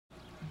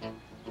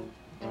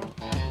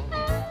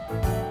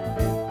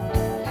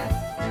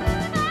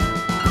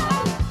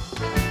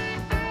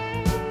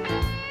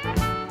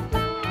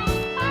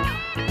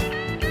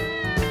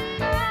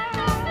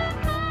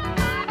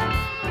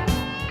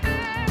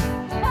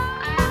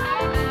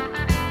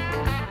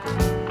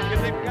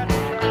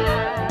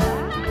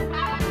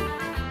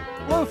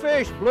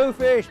Bluefish,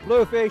 bluefish,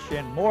 bluefish,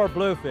 and more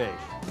bluefish.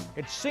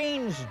 It's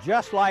scenes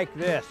just like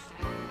this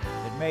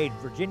that made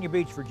Virginia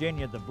Beach,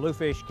 Virginia the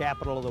bluefish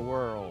capital of the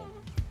world.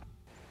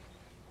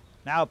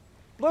 Now,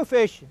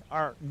 bluefish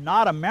are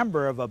not a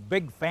member of a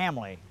big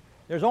family.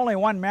 There's only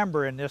one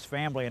member in this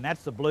family, and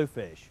that's the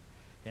bluefish,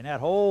 in that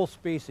whole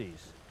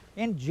species.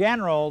 In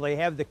general, they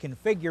have the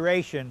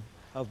configuration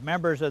of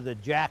members of the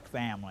jack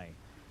family.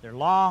 They're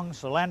long,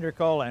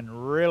 cylindrical,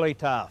 and really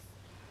tough.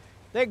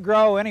 They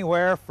grow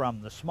anywhere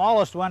from the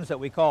smallest ones that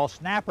we call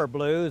snapper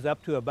blues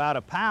up to about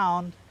a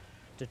pound,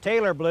 to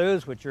Taylor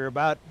blues, which are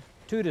about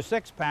 2 to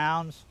 6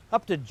 pounds,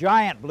 up to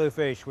giant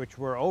bluefish, which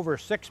were over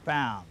 6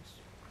 pounds.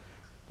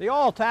 The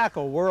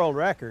all-tackle world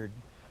record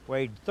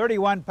weighed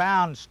 31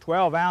 pounds,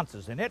 12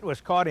 ounces, and it was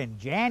caught in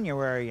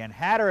January in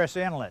Hatteras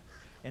Inlet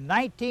in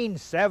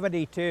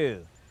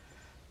 1972.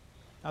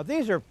 Now,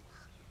 these are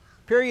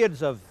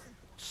periods of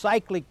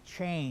cyclic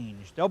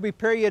change. There'll be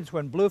periods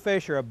when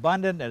bluefish are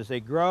abundant as they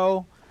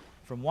grow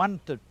from one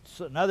to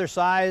another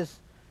size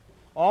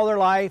all their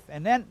life,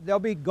 and then they'll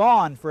be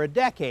gone for a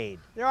decade.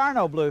 There are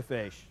no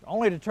bluefish,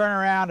 only to turn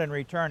around and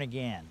return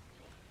again.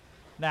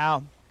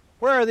 Now,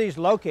 where are these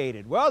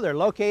located? Well, they're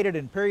located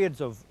in periods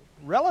of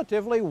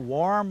relatively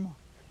warm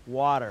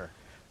water.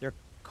 They're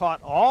caught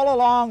all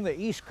along the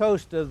east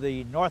coast of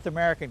the North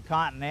American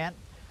continent.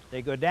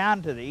 They go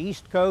down to the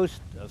east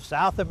coast of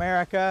South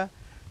America.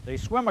 They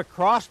swim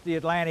across the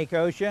Atlantic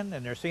Ocean,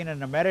 and they're seen in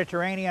the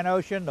Mediterranean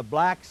Ocean, the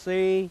Black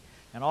Sea,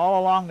 and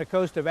all along the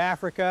coast of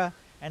Africa,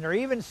 and they're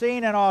even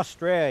seen in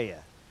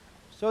Australia.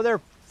 So they're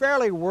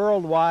fairly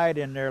worldwide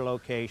in their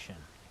location.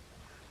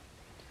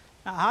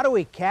 Now, how do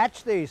we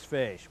catch these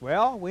fish?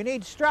 Well, we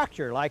need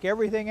structure. Like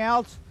everything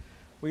else,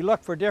 we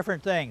look for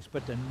different things,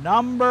 but the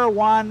number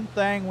one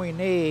thing we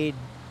need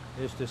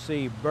is to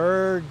see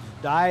birds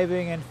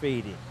diving and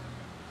feeding.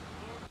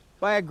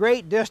 By a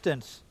great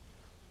distance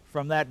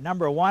from that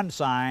number one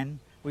sign,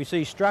 we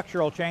see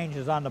structural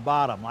changes on the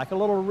bottom, like a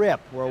little rip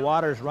where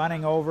water's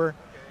running over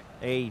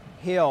a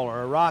hill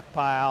or a rock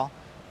pile,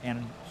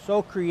 and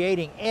so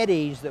creating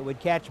eddies that would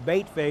catch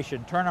bait fish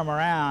and turn them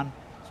around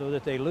so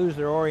that they lose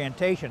their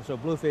orientation so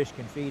bluefish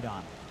can feed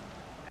on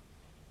them.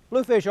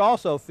 Bluefish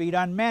also feed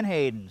on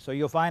menhaden, so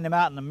you'll find them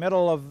out in the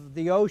middle of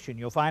the ocean.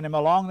 You'll find them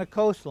along the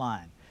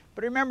coastline.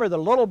 But remember, the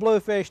little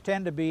bluefish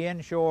tend to be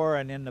inshore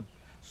and in the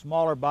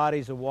smaller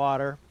bodies of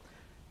water,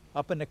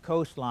 up in the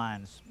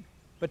coastlines.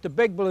 But the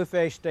big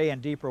bluefish stay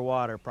in deeper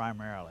water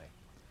primarily.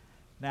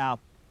 Now,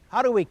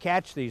 how do we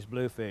catch these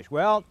bluefish?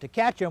 Well, to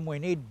catch them, we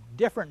need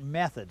different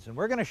methods, and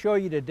we're going to show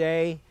you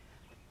today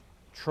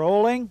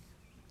trolling,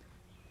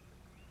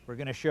 we're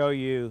going to show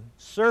you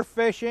surf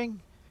fishing,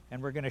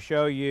 and we're going to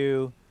show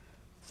you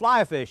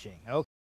fly fishing.